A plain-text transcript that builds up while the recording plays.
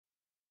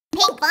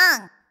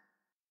Pinkfong.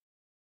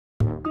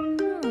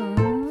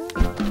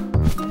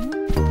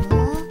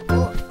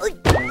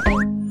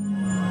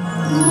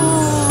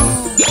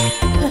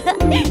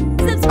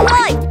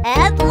 Subscribe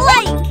and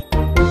like.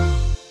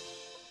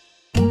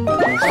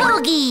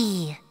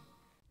 Hogi.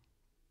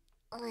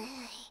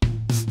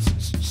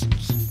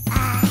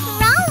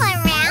 Roll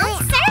around,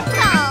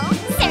 circle.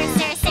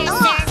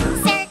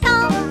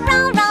 Circle.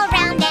 Roll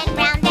round and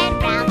round and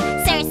round.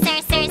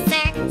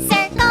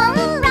 Circle.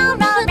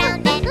 Roll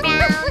round and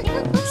round.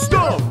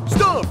 Stomp,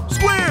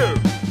 square.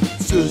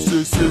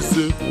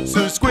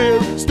 Square.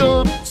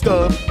 Stomp,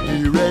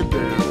 here and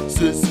there.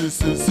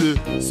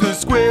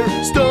 Square.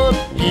 Stomp,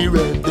 here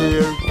and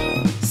there.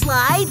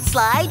 Slide,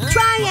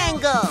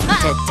 triangle.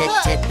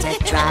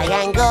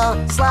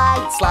 Triangle.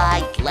 Slide,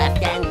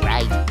 left and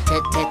right.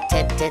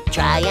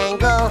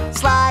 Triangle.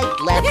 Slide,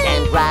 left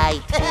and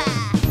right.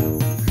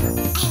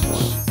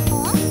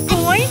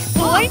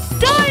 Point,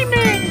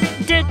 diamond.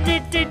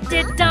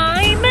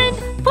 Diamond.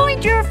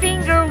 Point your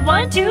finger,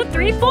 1, 2,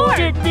 3, 4.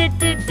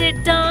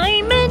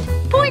 Diamond.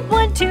 Point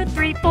 1, 2,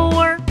 3,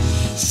 4.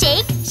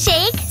 Shake,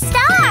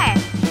 star.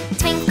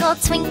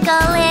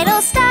 Twinkle,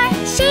 little star.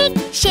 Shake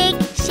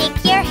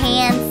your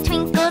hands.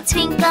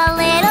 Twinkle,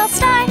 little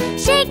star.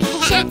 Shake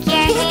your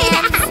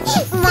hands.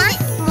 Heart.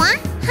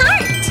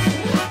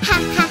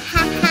 Ha,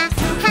 heart.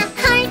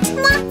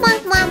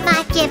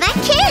 Give a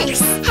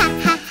kiss. Ha,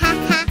 heart.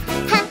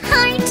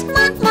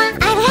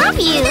 I love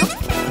you.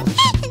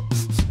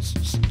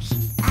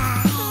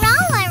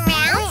 Roll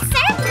around,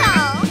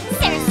 circle.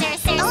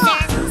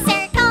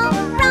 Circle.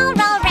 Roll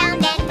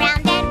round and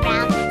round and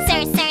round.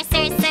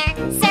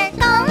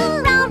 Circle.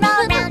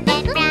 Roll round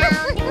and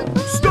round.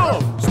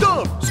 Stomp,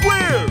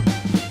 square.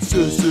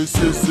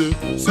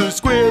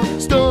 Square.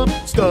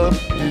 Stomp,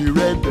 here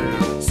and there.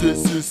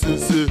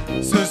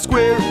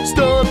 Square.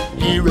 Stomp,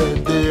 here and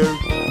there.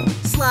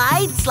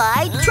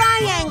 Slide,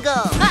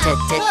 triangle.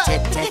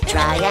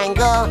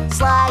 Triangle.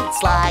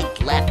 Slide,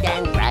 left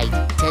and right.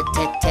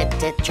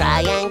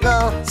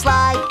 Triangle.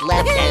 Slide,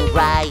 left and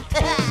right.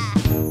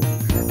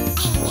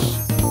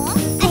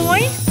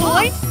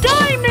 Point,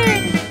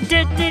 diamond.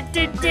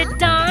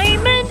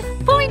 Diamond.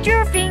 Point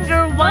your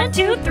finger, 1,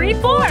 2, 3,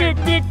 4.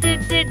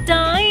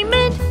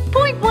 Diamond.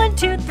 Point 1,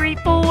 2, 3,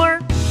 4.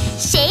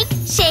 Shake,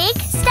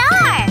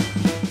 star.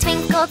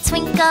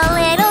 Twinkle,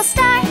 little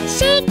star.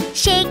 Shake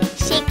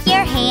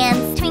your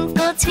hands.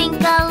 Twinkle,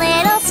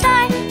 little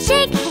star.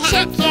 Shake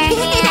your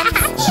hands.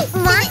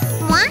 Heart.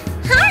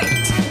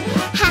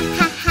 Ha,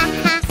 heart.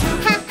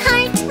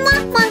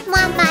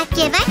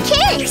 Give a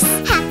kiss.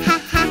 Ha,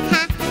 heart.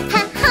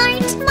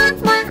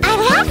 I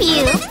love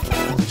you.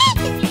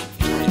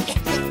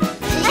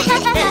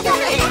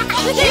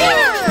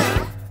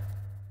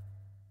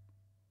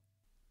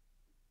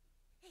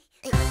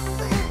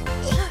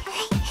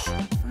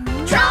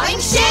 Drawing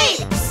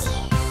shapes.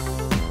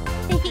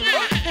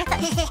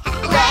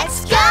 Let's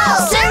go.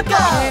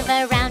 Circle. Curve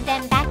around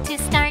and back to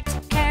start.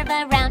 Curve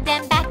around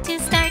and back to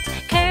start.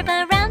 Curve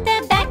around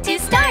and back to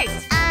start.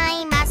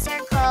 I'm a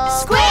circle.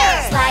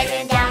 Square.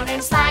 Sliding down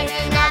and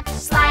sliding up.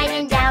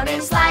 Sliding down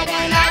and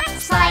sliding up.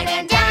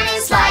 Sliding down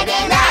and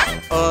sliding up.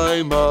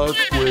 I'm a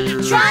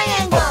square.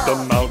 Triangle. Up the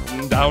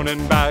mountain, down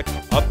and back.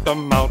 Up the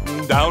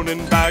mountain, down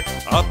and back.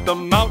 Up the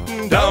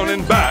mountain, down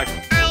and back.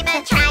 I'm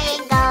a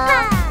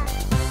triangle.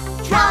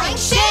 Drawing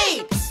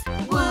shapes.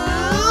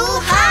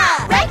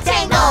 Woo-ha!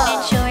 Rectangle. Long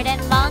and short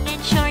and long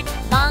and short.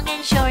 Long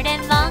and short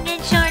and long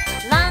and short.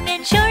 Long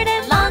and short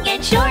and long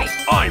and short.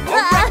 I'm a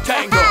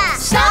rectangle.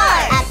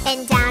 Star. Up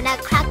and down a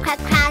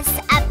cross.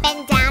 Up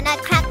and down a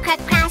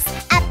cross.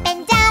 Up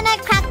and down a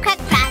cross.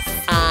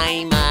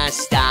 I'm a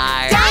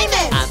star.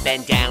 Diamond. Up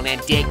and down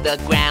and dig the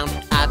ground.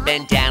 Up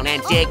and down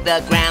and dig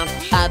the ground.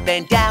 Up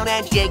and down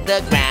and dig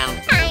the ground.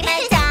 I'm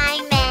a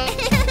diamond.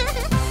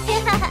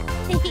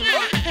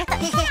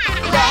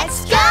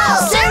 Let's go.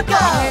 Circle.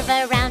 Curve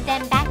around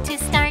and back to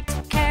start.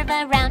 Curve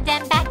around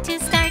and back to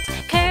start.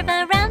 Curve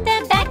around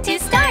and back to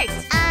start.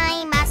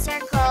 I'm a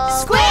circle.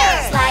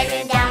 Square.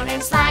 Sliding down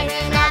and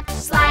sliding up.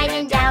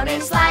 Sliding down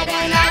and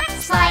sliding up.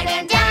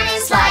 Sliding down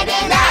and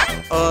sliding up.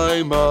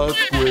 I'm a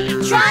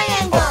square.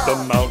 Triangle. Up the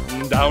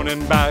mountain, down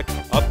and back.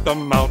 Up the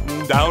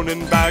mountain, down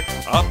and back.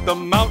 Up the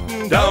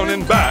mountain, down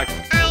and back.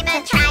 I'm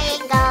a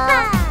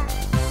triangle.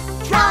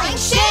 Drawing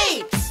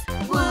shapes.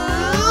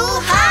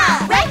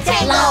 Woo-ha!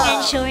 Rectangle. Long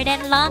and short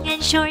and long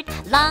and short.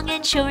 Long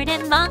and short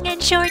and long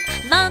and short.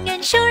 Long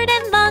and short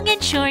and long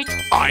and short.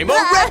 I'm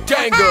a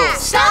rectangle.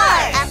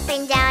 Star. Up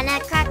and down a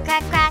cross.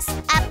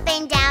 Up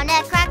and down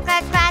a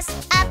cross.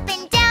 Up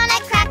and down a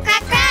cross.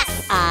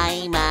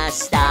 I'm a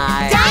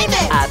star.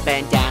 Diamond. Up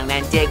and down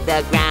and dig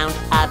the ground.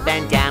 Up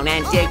and down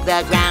and dig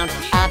the ground.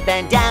 Up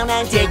and down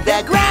and dig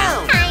the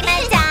ground. I'm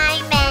a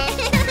diamond.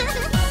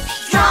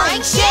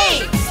 Drawing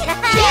shapes.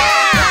 Yeah.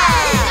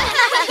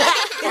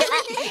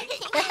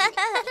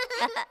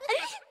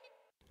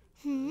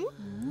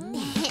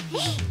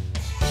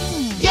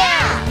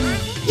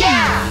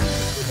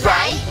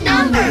 Right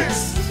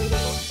numbers.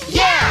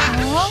 Yeah.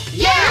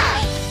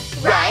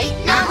 Right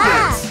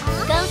numbers.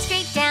 Go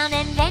straight down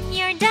and then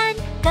you're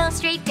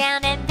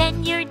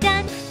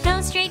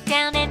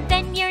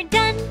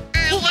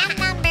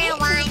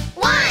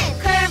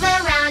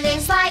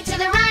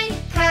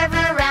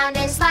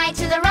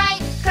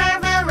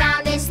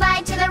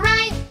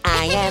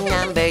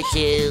am number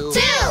 2. 2.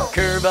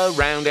 Curve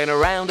around and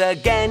around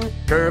again.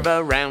 Curve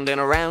around and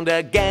around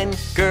again.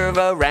 Curve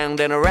around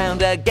and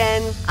around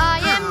again. I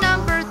am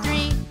number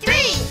 3.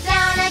 3.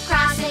 Down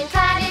across and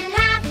cut in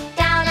half.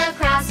 Down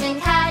across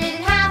and cut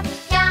in half.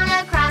 Down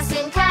across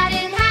and cut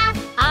in half.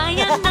 I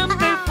am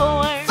number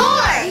 4. 4.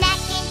 Neck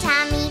and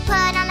tummy,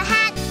 put on a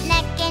hat.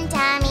 Neck and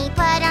tummy,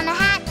 put on a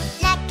hat.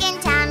 Neck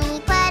and tummy,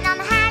 put on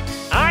a hat.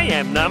 I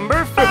am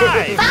number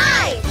 5. 5.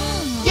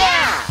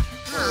 Yeah.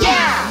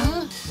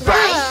 Yeah.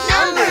 Right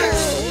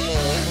numbers.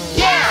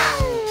 Yeah.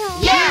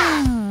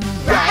 Yeah.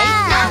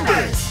 Right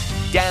numbers.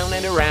 Down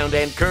and around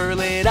and curl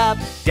it up.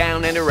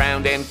 Down and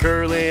around and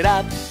curl it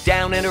up.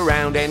 Down and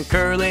around and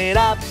curl it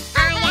up.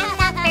 I am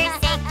number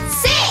 6.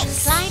 6.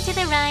 Slide to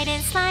the right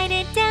and slide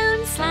it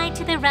down. Slide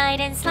to the right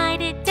and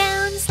slide it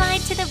down.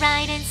 Slide to the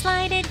right and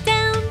slide it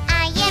down.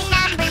 I am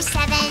number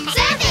 7.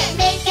 7.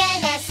 Make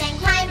an S and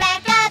climb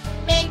back up.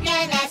 Make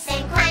an S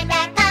and climb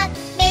back up.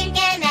 Make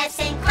an S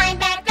and climb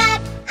back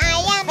up.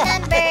 I am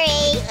number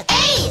 8.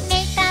 8.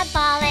 Make a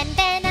ball and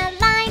then a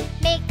line.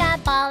 Make a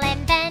ball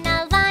and then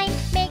a line.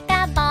 Make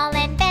a ball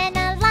and then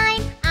a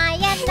line. I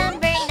am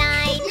number 9.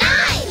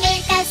 9.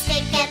 Make a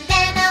stick and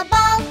then a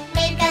ball.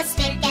 Make a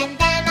stick and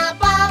then a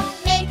ball.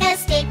 Make a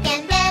stick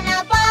and then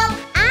a ball.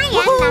 I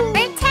am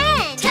number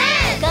 10.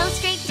 10. Go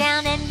straight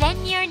down and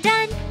then you're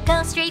done.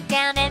 Go straight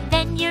down and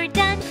then you're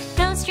done.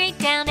 Go straight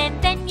down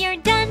and then you're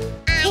done.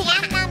 I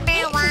am number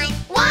 1.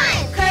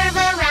 1. Curve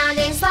around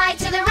and slide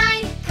to the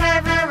right.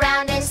 Curve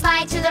around and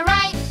slide to the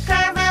right.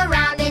 Curve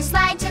around and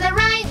slide to the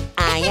right.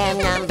 I am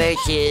number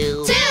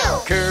 2. 2.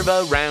 Curve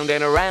around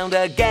and around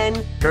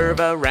again. Curve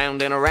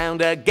around and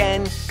around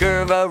again.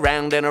 Curve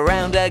around and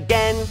around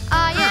again.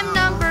 I am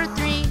number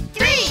 3.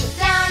 3.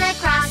 Down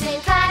across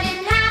and cut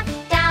in half.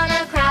 Down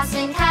across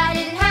and cut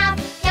in half.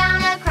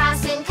 Down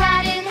across and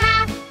cut in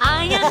half.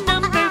 I am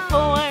number 4.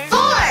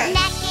 4.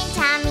 Neck and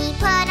tummy,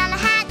 put on a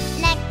hat.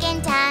 Neck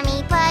and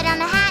tummy, put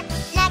on a hat.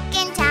 Neck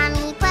and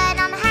tummy, put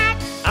on a hat.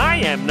 I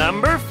am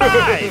number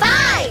 5.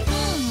 5.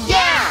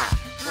 Yeah.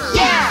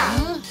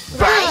 Yeah.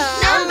 Right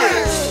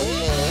numbers.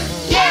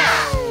 Yeah.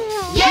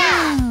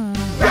 Yeah.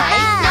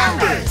 Right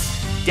numbers.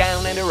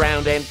 Down and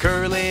around and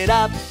curl it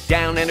up.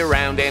 Down and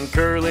around and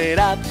curl it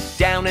up.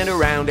 Down and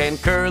around and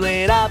curl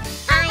it up.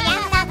 I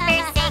am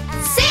number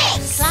 6.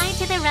 6. Slide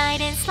to the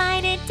right and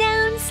slide it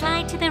down.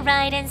 Slide to the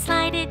right and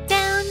slide it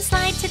down.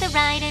 Slide to the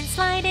right and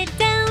slide it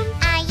down.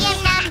 I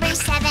am number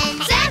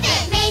 7.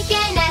 7. Make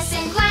an S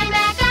and climb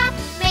back up.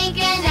 Make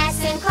an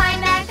S and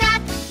climb back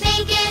up.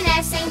 Make an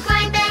S and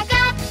climb back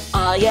up.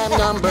 I am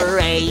number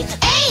 8. 8.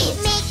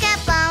 Make a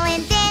ball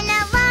and then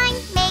a line.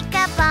 Make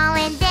a ball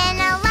and then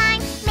a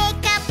line.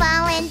 Make a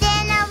ball and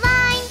then a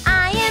line.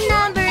 I am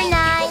number 9.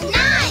 9.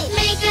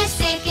 Make a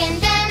stick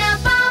and then a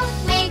ball.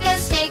 Make a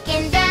stick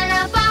and then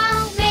a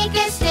ball. Make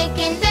a stick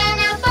and then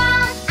a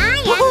ball. I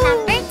am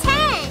number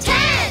 10.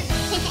 10.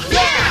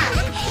 Yeah.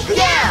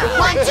 Yeah.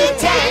 1 to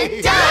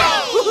 10. Done.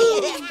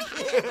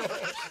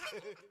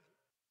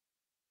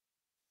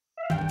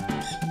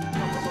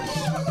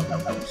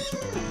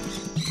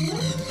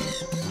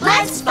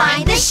 Let's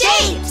find the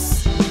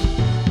shapes.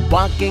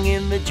 Walking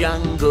in the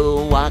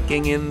jungle,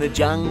 walking in the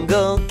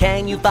jungle.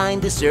 Can you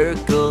find the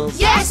circles?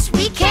 Yes,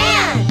 we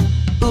can.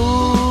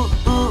 Ooh,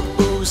 ooh,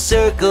 ooh,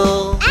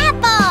 circle.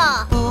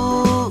 Apple.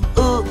 Ooh,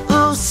 ooh,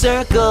 ooh,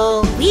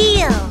 circle.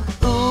 Wheel.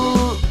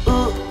 Ooh,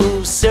 ooh,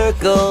 ooh,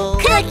 circle.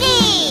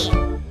 Cookie.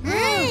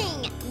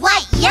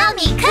 What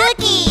yummy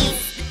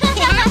cookies.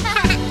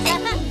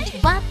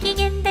 Walking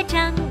in the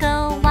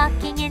jungle,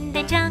 walking in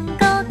the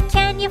jungle.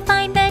 Can you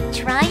find the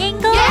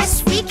triangle?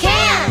 Yes, we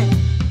can.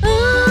 Ooh,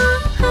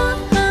 ooh,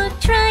 ooh,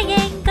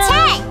 triangle.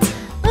 Tent.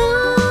 Ooh,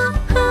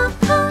 ooh,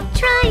 ooh,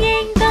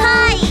 triangle.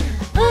 Kite.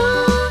 Ooh,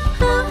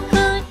 ooh,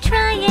 ooh,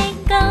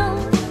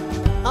 triangle.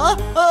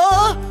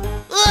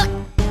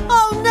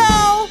 Oh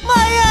no,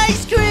 my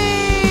ice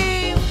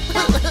cream!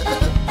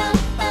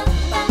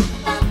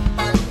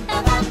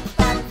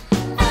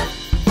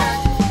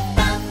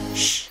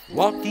 Shh!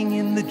 Walking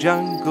in the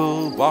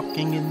jungle,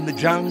 walking in the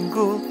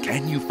jungle.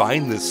 Can you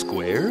find the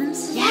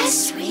squares?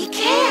 Yes, we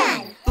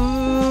can.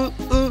 Ooh,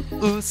 ooh,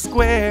 ooh,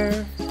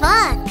 square.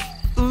 Book.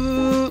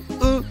 Ooh,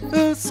 ooh,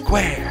 ooh,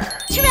 square.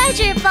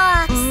 Treasure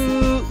box.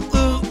 Ooh,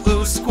 ooh,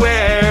 ooh,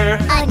 square.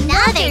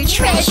 Another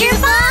treasure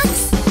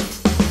box.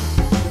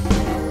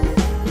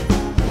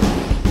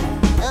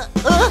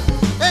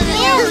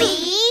 Really?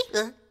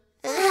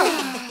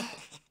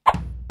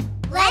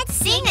 Let's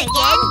sing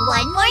again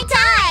one more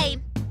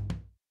time.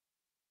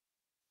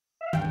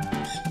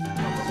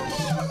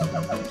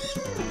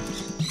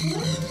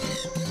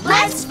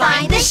 Let's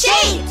find the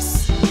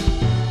shapes.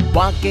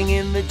 Walking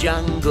in the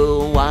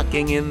jungle,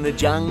 walking in the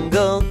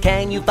jungle.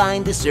 Can you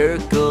find the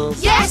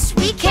circles? Yes,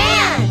 we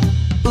can.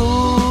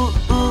 Ooh,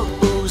 ooh,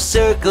 ooh,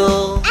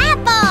 circle.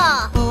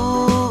 Apple.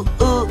 Ooh,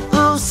 ooh,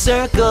 ooh,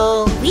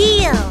 circle.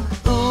 Wheel.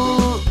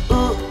 Ooh,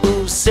 ooh,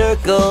 ooh,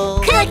 circle.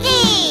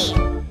 Cookie.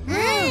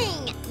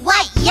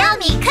 What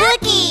yummy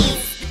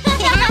cookies.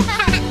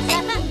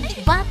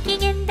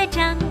 Walking in the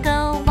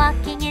jungle,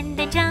 walking in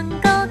the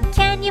jungle.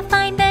 Can you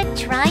find the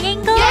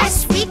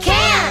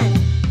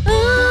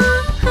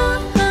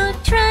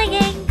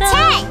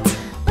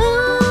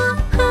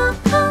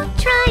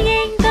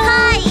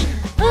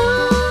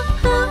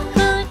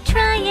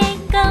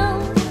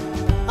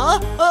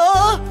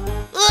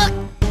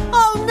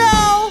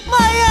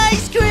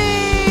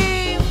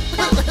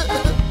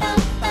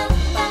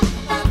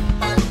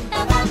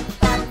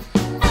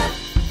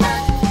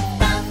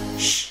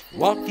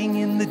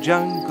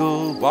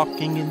jungle,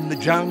 walking in the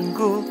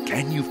jungle.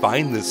 Can you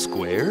find the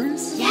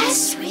squares?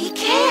 Yes, we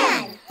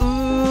can.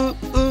 Ooh,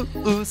 ooh,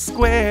 ooh,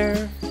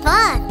 square.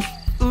 Book.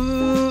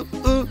 Ooh,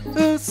 ooh,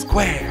 ooh,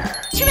 square.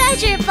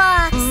 Treasure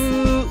box.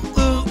 Ooh,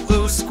 ooh,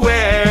 ooh,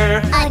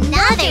 square.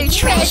 Another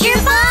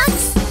treasure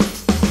box.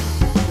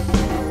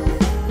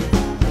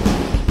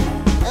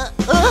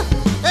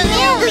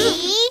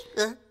 Really?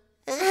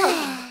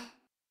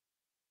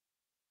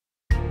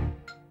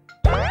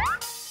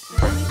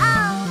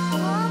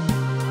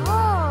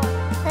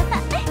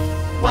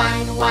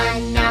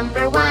 One,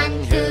 number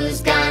one,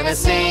 who's gonna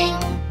sing?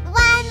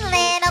 One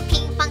little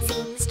Pinkfong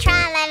sings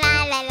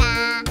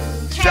tra-la-la-la-la.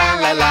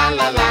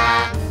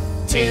 Tra-la-la-la-la.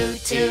 Two,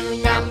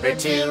 number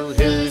two,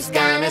 who's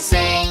gonna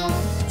sing?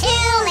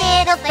 Two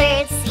little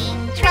birds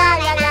sing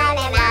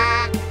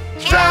tra-la-la-la-la.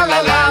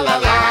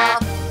 Tra-la-la-la-la.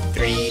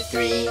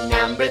 Three,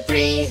 number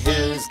three,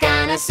 who's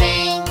gonna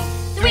sing?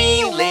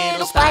 Three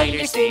little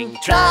spiders sing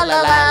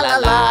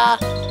tra-la-la-la-la.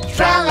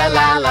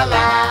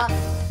 Tra-la-la-la-la.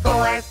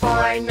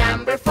 Four,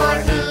 number four,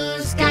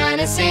 who's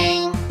gonna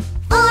sing?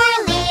 Four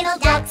little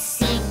ducks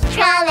sing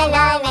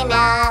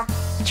tra-la-la-la-la.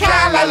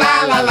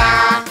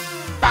 Tra-la-la-la-la.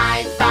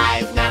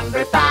 Five,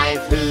 number five,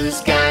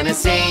 who's gonna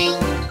sing?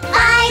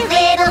 Five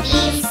little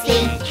bees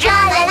sing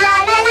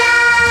tra-la-la-la-la.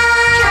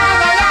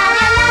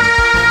 Tra-la-la-la-la.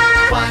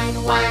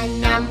 One,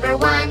 number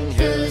one,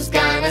 who's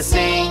gonna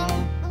sing?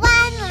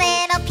 One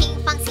little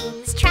Pinkfong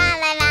sings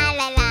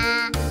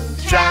tra-la-la-la-la.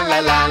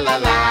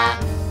 Tra-la-la-la-la.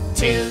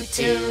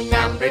 Two,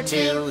 number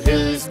two,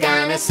 who's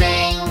gonna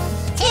sing?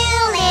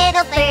 Two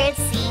little birds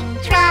sing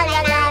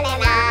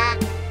tra-la-la-la-la.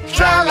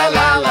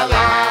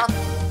 Tra-la-la-la-la.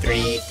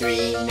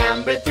 Three,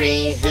 number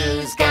three,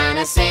 who's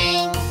gonna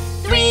sing?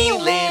 Three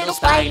little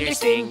spiders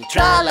sing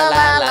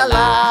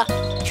tra-la-la-la-la.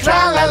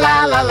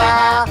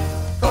 Tra-la-la-la-la.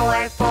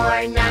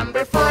 Four,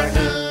 number four,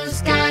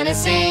 who's gonna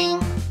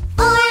sing?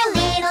 Four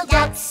little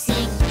ducks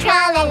sing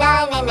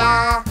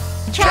tra-la-la-la-la.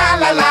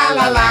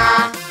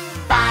 Tra-la-la-la-la.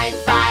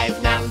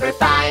 Five, number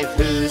five,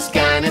 who's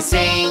gonna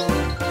sing?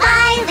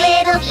 Five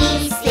little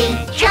bees sing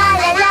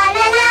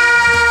tra-la-la-la-la.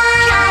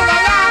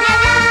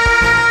 Tra-la-la-la-la.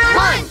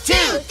 1,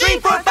 2, 3,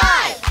 4,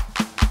 5.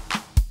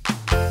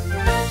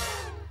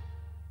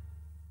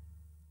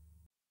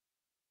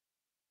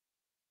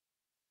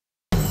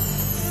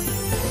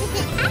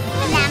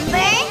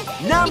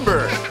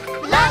 Number.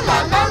 La la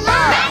la la.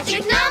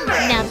 Magic number.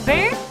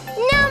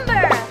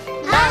 Number.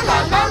 La la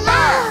la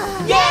la.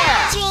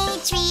 Yeah.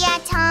 Tree, a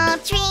tall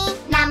tree.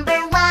 Number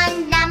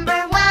one, number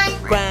one.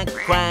 Quack,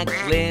 quack,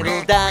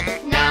 little duck.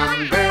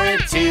 Number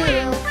two.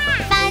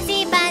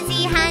 Buzzy,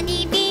 buzzy,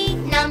 honeybee.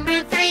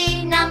 Number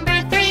three,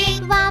 number three.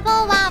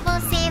 Wobble, wobble,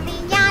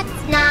 sailing yachts.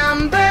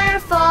 Number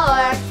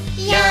four.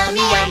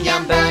 Yummy, yum,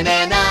 yum,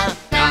 banana.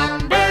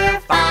 Number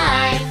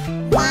 5.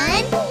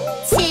 1,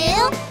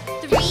 2,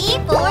 3,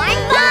 4, 5.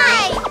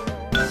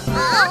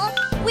 Oh,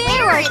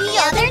 where are the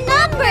other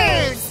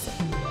numbers?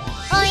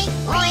 Oink,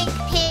 oink,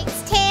 pig's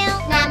tail.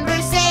 Number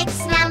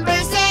 6, number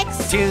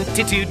 6. Two,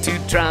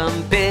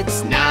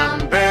 trumpets.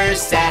 Number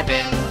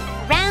 7.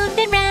 Round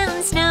and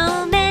round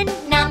snowmen.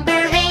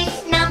 Number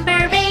 8,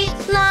 number 8.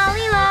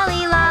 Lolly,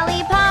 lolly,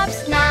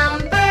 lollipops.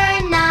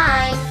 Number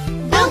 9.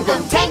 Boom,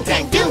 boom, tang,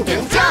 tang, doom,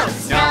 doom,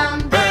 drums.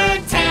 Number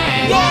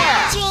 10.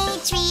 Yeah.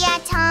 Tree, a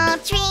tall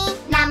tree.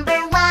 Number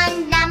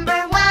 1,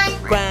 number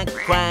 1. Quack,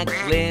 quack,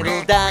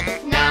 little duck.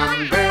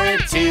 Number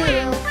 2.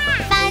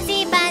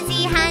 Buzzy,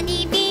 buzzy,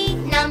 honeybee.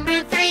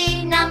 Number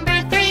 3,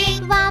 number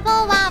 3.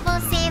 Wobble, wobble,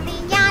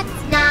 sailing yachts.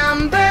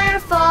 Number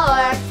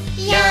 4.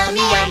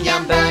 Yummy, yum,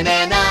 yum,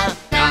 banana.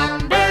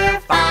 Number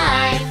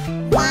 5.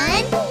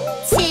 1,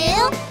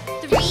 2,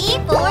 3,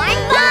 4, 5.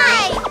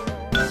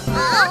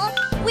 Oh,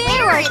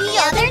 where are the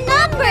other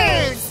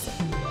numbers?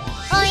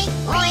 Oink,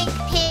 oink,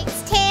 pig's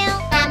tail.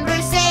 Number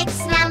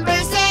 6, number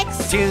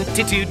 6.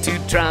 Two,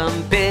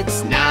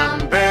 trumpets.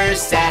 Number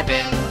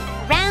 7.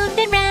 Round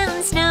and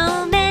round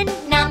snowmen.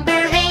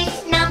 Number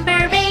 8,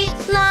 number 8.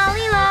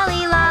 Lolly,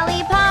 lolly,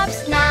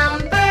 lollipops.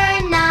 Number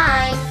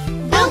 9.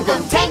 Boom,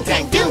 boom, tang,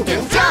 tang, doom,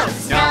 doom,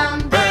 drums.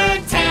 Number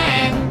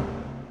 10.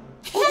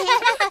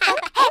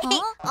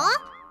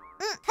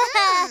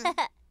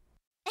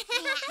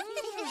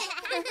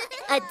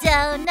 A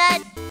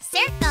donut.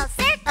 Circle,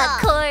 circle. A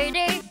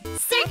quarter.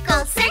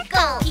 Circle,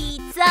 circle.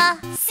 Pizza.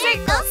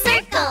 Circle,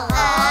 circle.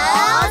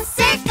 Oh,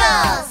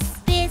 circles.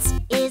 This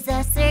is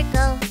a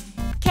circle.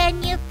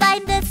 Can you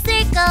find the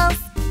circles?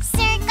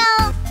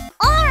 Circle.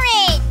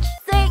 Orange.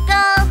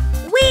 Circle.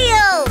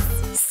 Wheels.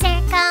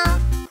 Circle.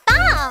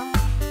 Ball.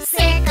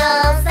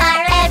 Circles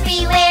are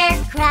everywhere.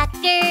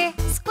 Cracker.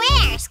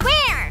 Square,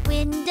 square.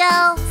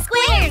 Window.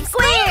 Square,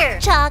 square.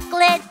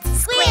 Chocolate.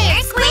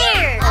 Square,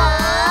 square.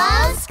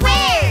 Oh,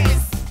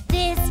 squares.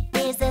 This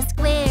is a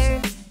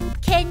square.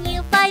 Can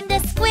you find a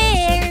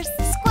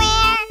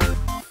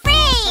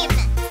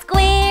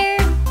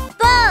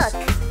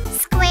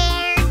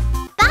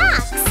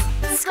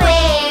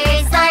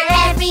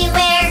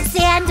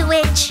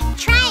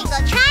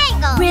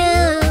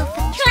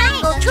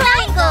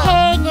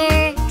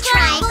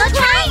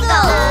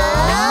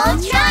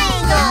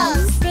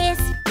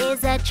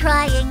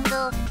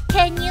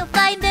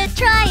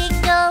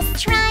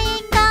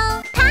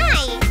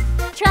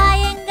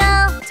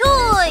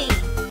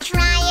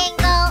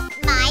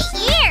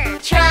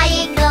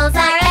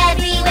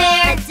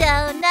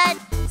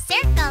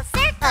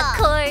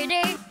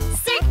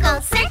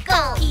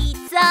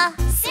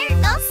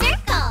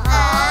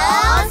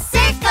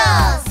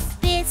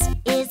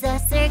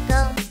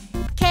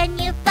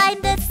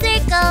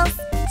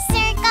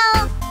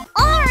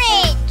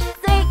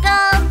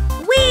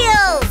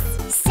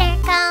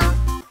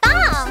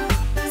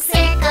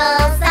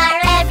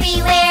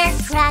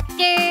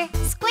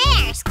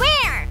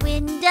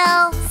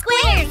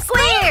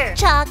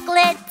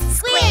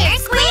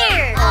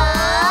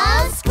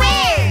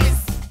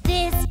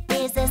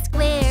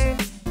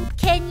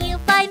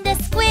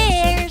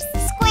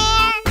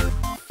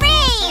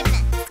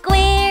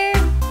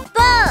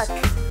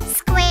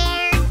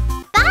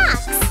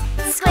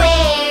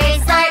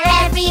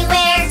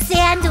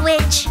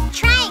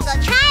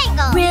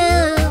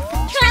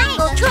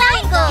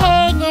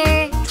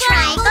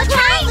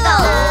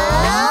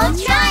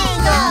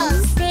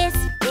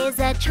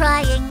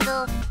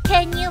Triangle,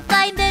 can you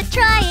find the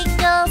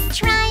triangle?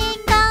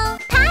 Triangle,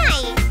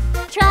 pie.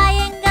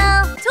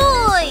 Triangle,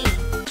 toy.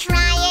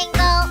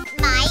 Triangle,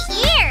 my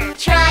ear.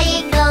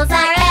 Triangles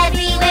are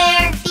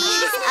everywhere.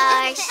 These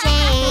are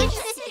shapes.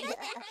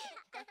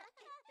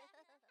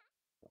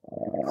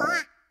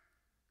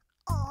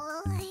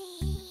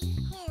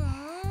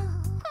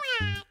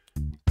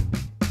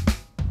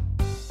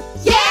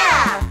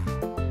 Yeah!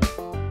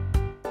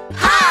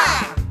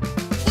 Ha!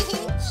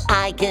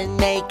 I can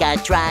make a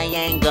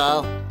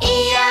triangle.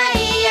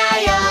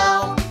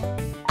 E-I-E-I-O.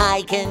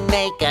 I can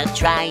make a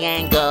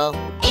triangle.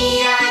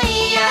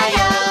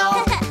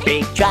 E-I-E-I-O.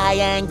 Big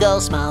triangle,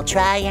 small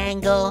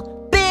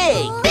triangle.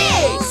 Big,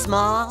 big,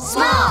 small,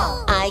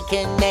 Small. I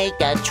can make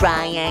a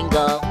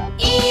triangle.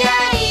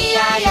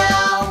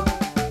 E-I-E-I-O.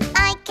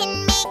 I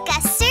can make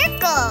a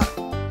circle.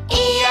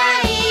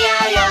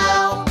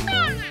 E-I-E-I-O.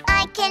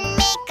 I can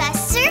make a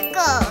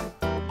circle.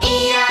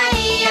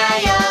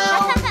 E-I-E-I-O.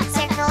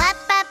 Circle up,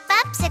 up,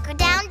 up, circle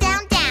down,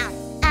 down, down.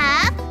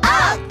 Up,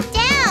 up,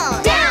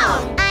 down,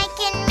 down. I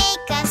can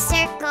make a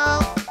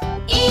circle.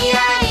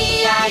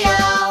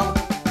 E-I-E-I-O.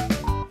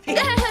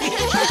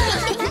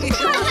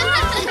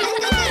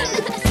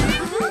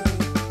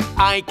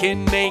 I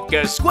can make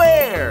a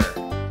square.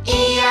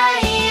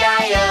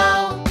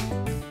 E-I-E-I-O.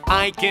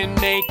 I can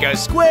make a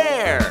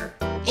square.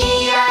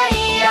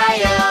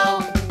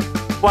 E-I-E-I-O.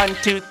 1,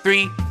 2,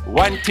 3,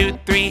 1, 2,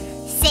 3.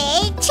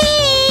 Say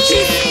cheese.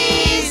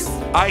 Cheese!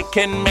 I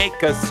can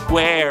make a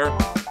square.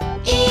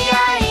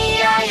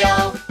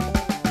 E-I-E-I-O.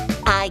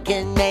 I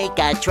can make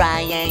a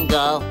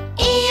triangle.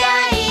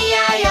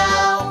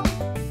 E-I-E-I-O.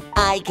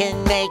 I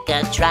can make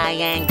a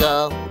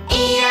triangle.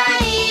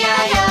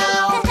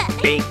 E-I-E-I-O.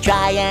 Big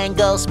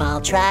triangle,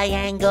 small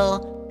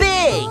triangle.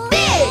 Big,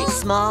 big,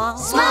 small,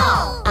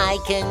 Small. I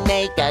can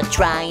make a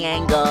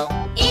triangle.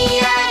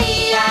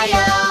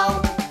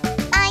 E-I-E-I-O.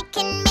 I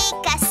can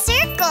make a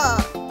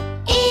circle.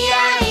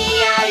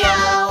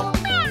 E-I-E-I-O.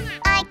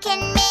 I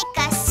can make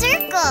a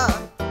circle.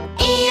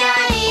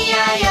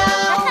 E-I-E-I-O.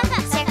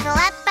 Circle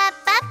up, up,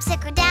 up,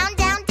 circle down,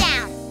 down,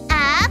 down.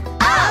 Up,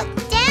 up,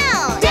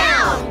 down,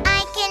 down.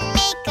 I can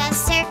make a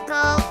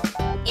circle.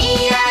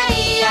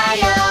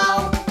 E-I-E-I-O.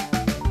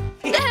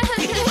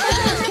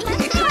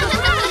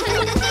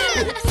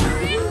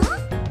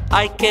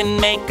 I can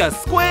make a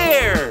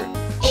square.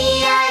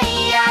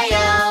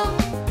 E-I-E-I-O.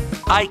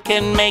 I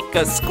can make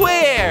a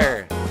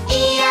square.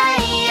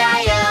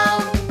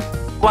 E-I-E-I-O.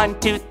 1,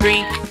 2,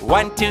 3,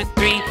 1, 2,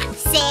 3.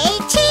 Say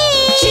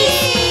cheese.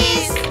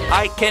 Cheese.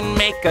 I can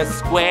make a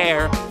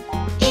square.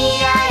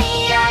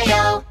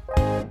 E-I-E-I-O.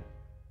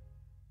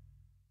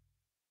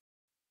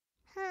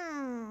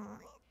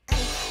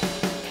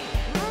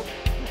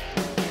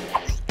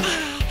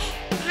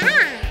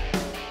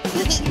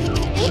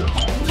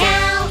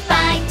 Count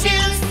by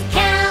twos,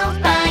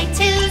 count by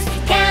twos,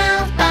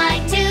 count by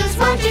twos.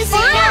 Won't you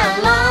sing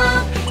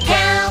along?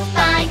 Count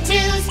by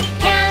twos,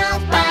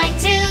 count by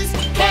twos,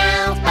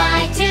 count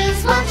by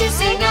twos. Won't you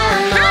sing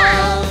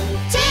along?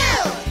 2,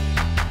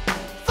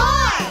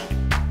 4,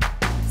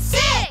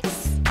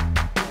 6,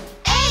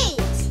 8,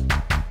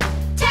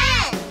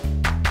 10,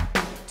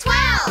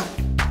 12,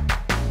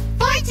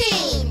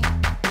 14,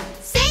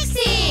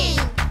 16,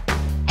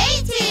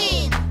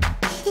 18,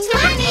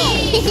 20.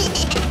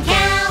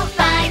 Count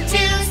by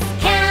twos,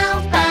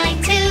 count by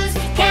twos,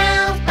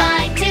 count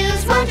by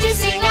twos. Won't you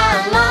sing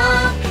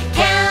along?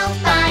 Count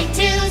by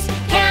twos,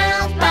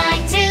 count by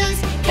twos,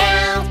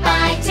 count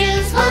by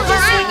twos. Won't you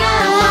sing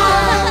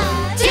along?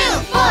 2,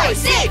 4,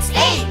 6,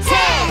 8,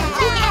 10,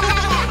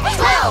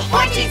 12,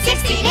 14,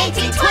 16,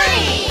 18, 20.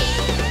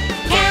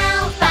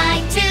 Count by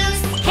twos,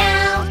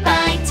 count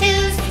by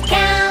twos,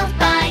 count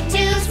by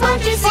twos.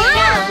 Won't you sing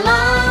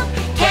along?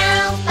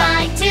 Count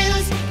by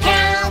twos,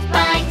 count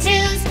by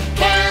twos,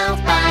 count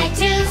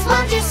by twos.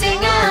 Won't you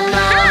sing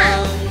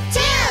along?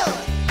 2,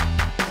 4,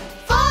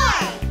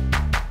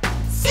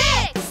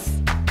 6,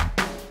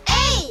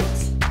 8,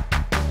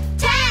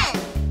 10,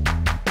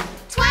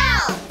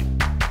 12,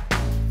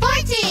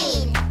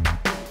 14,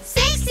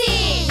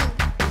 16,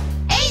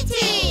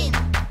 18,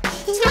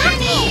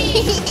 20.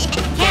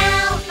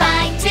 Count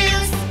by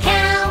twos,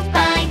 count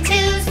by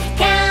twos,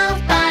 count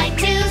by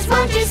twos.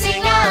 Won't you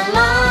sing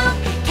along?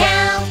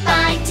 Count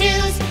by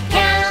twos,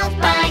 count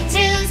by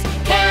twos,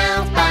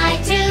 count by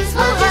twos.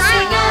 Won't you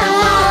sing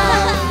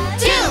along?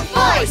 2,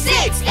 4,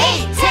 6,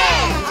 8,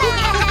 10,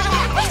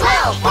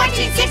 12,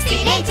 14,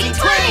 16, 18,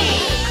 20.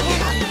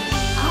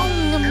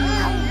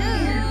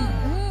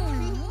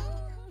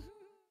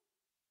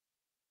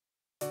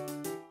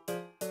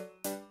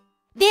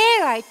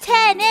 There are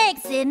 10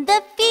 eggs in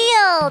the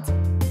field.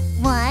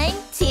 1,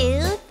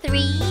 2,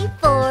 3,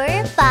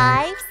 4,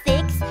 5,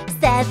 6,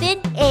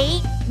 7,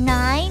 8,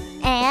 9,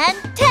 and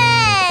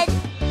 10.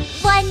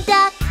 1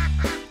 duck,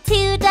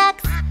 2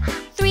 ducks,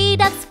 3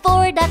 ducks,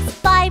 4 ducks,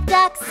 5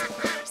 ducks,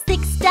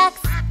 6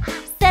 ducks,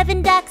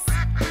 7 ducks,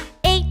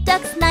 8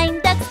 ducks,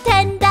 9 ducks,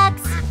 10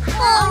 ducks.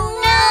 Oh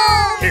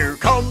no! Here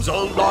comes a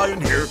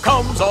lion, here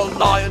comes a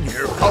lion,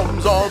 here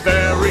comes a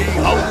very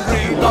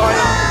hungry lion.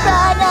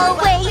 Run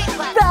away,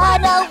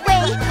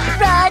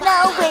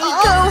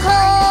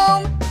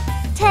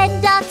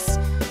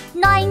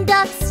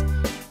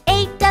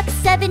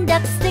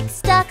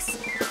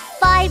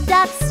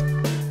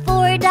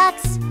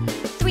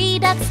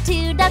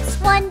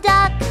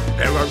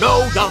 There are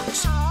no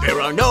ducks.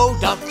 There are no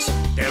ducks.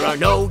 There are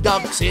no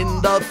ducks in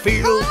the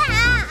field.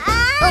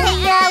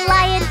 Only a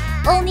lion,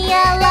 only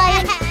a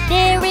lion.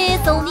 There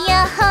is only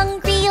a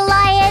hungry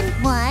lion.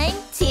 1,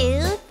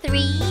 2,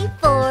 3,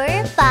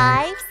 4,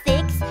 5,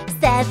 6,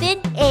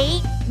 7,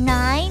 8,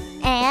 9,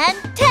 and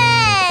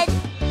 10.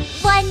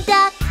 1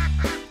 duck,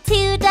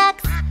 2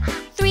 ducks,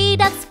 3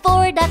 ducks,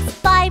 4 ducks,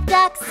 5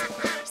 ducks,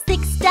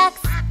 6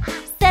 ducks,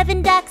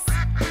 7 ducks,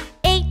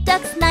 8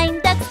 ducks, 9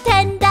 ducks,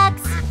 10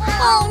 ducks.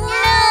 Oh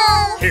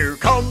no! Here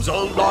comes a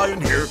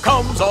lion, here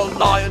comes a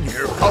lion,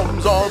 here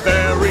comes a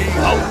very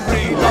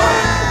hungry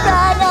lion.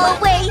 Run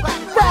away,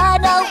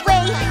 run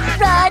away,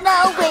 run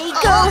away,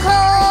 go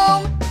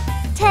home.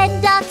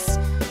 10 ducks,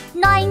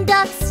 9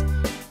 ducks,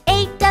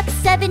 8 ducks,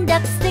 7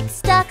 ducks,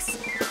 6 ducks,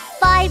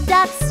 5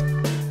 ducks,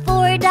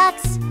 4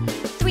 ducks,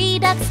 3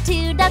 ducks,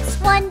 2 ducks,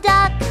 1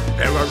 duck.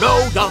 There are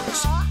no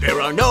ducks,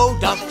 there are no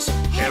ducks,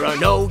 there are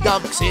no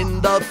ducks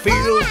in the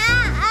field.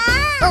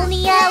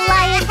 Only a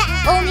lion,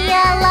 only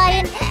a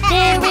lion.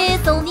 There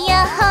is only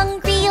a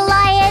hungry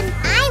lion.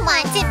 I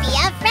want to be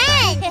a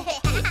friend.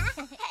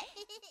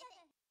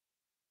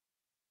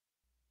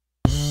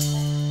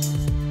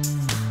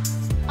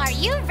 Are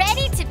you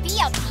ready to be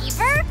a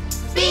beaver?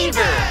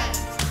 Beaver!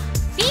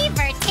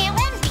 Beaver tail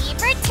and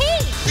beaver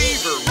teeth.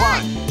 Beaver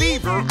one,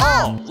 beaver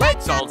all,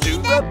 let's all do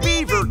the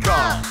beaver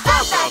call. Ba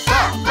ba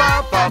ba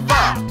ba ba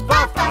ba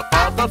ba ba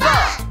ba ba ba.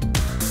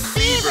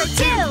 Beaver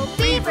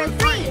two, beaver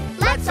three,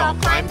 let's all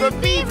climb the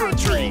beaver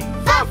tree.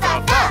 Ba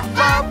ba ba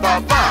ba ba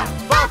ba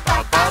ba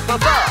ba ba ba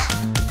ba.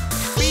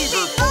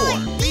 Beaver four,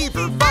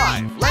 beaver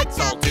five, let's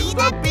all do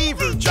the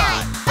beaver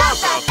jive. Ba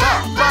ba ba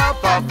ba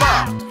ba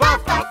ba ba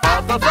ba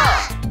ba ba ba.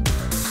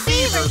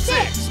 Beaver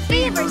six,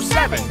 beaver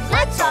seven,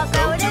 let's all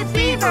go to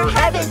beaver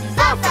heaven.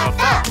 Ba ba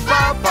ba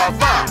ba ba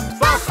ba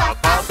ba ba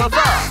ba ba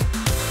ba.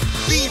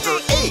 Beaver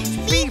eight,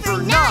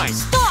 beaver nine,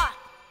 Stop!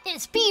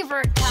 It's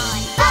beaver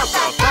time. ba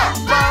ba ba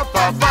ba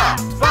ba ba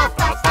ba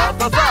ba ba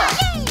ba ba.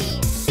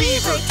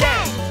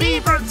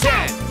 Beaver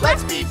 10,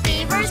 let's be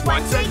beavers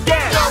once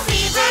again. Go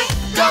beaver,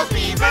 go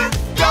beaver,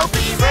 go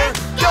beaver,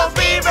 go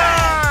beaver.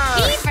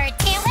 Beaver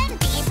tail and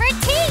beaver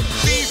teeth.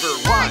 Beaver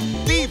one,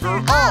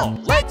 beaver all,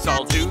 let's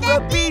all do the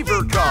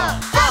beaver call.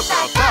 Ba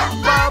ba ba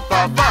ba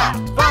ba ba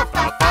ba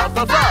ba ba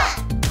ba ba.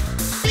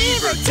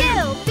 Beaver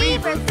two,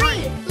 beaver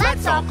three,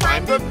 let's all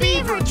climb the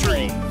beaver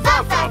tree.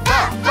 Ba ba ba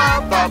ba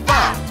ba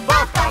ba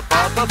ba ba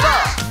ba ba ba.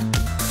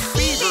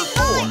 Beaver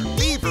four,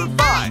 beaver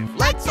five,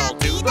 let's all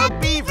do the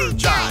beaver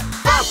jive.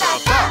 Ba ba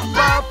ba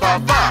ba ba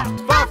ba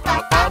ba ba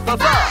ba ba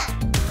ba.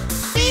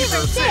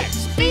 Beaver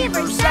six,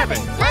 beaver seven,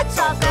 let's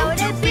all go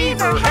to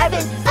beaver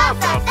heaven. Ba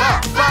ba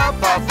ba ba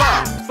ba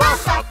ba ba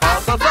ba ba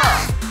ba ba.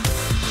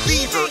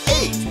 Beaver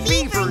eight,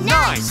 beaver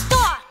nine,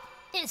 Stop!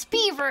 It's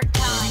beaver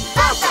time.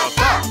 ba ba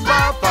ba ba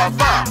ba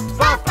ba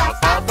ba ba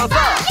ba ba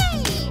ba.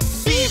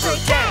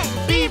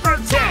 Beaver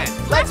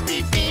 10, let's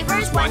be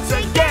beavers once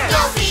again.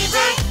 Go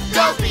beaver,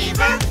 go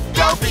beaver,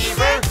 go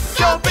beaver,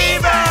 go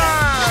beaver.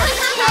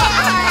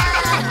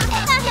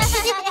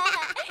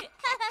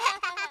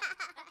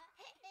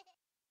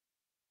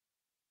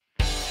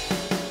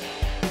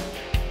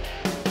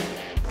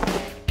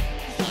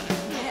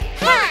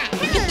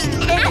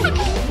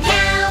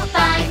 Count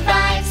 5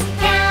 5s,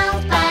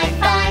 count 5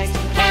 5s,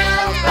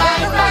 count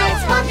 5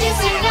 5s. Won't you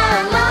sing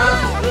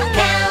along?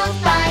 Count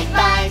 5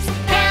 5s,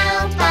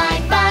 count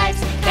 5 5s,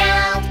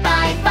 count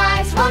 5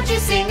 5s. Won't you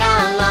sing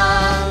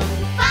along?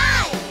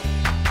 5,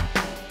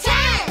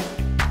 10,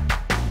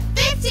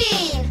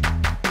 15,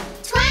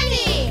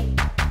 20,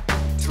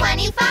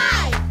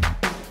 25,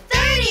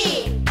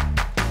 30,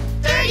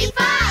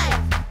 35,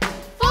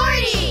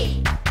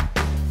 40,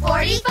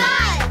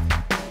 45,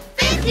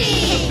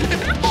 50.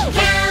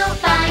 Count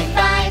 5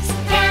 5s,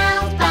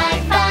 count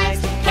 5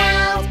 5s,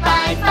 count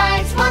 5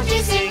 5s. Won't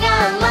you sing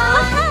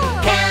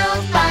along?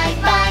 Count 5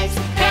 5s,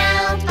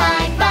 count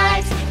 5 5s,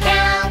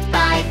 count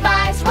 5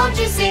 5s. Won't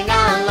you sing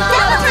along?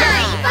 Double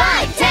time!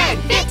 5, 10,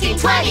 15,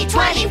 20,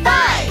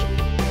 25,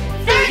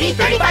 30,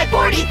 35,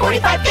 40,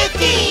 45,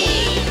 50.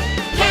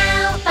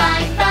 Count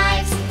 5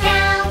 5s,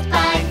 count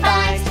 5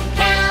 5s,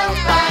 count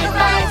 5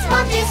 5s.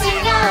 Won't you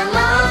sing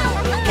along?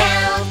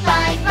 Count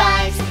 5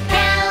 5s,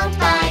 count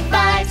 5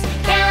 5s,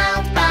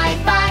 count 5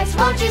 5s.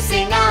 Won't you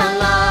sing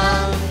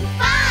along?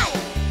 5,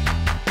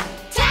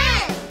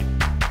 10,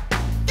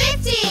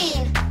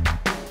 15,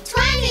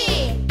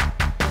 20,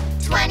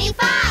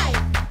 25,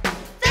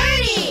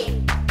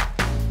 30,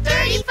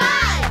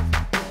 35,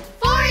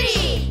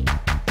 40,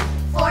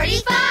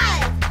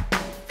 45,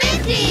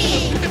 50.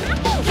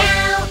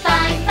 Count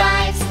 5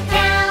 5s,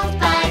 count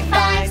 5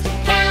 5s,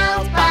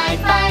 count 5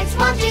 5s.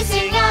 Won't you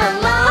sing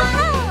along?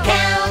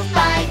 Count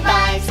 5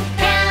 5s,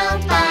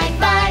 count 5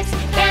 5s,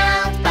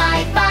 count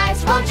 5 5s.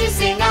 Won't you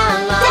sing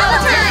along?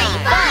 Double time!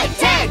 5,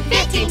 10,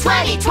 15,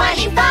 20,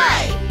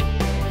 25,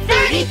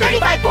 30,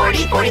 35,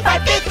 40,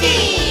 45,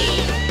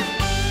 50.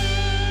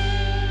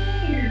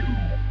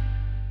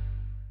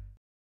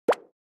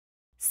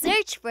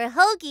 Search for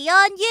Hogi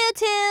on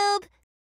YouTube.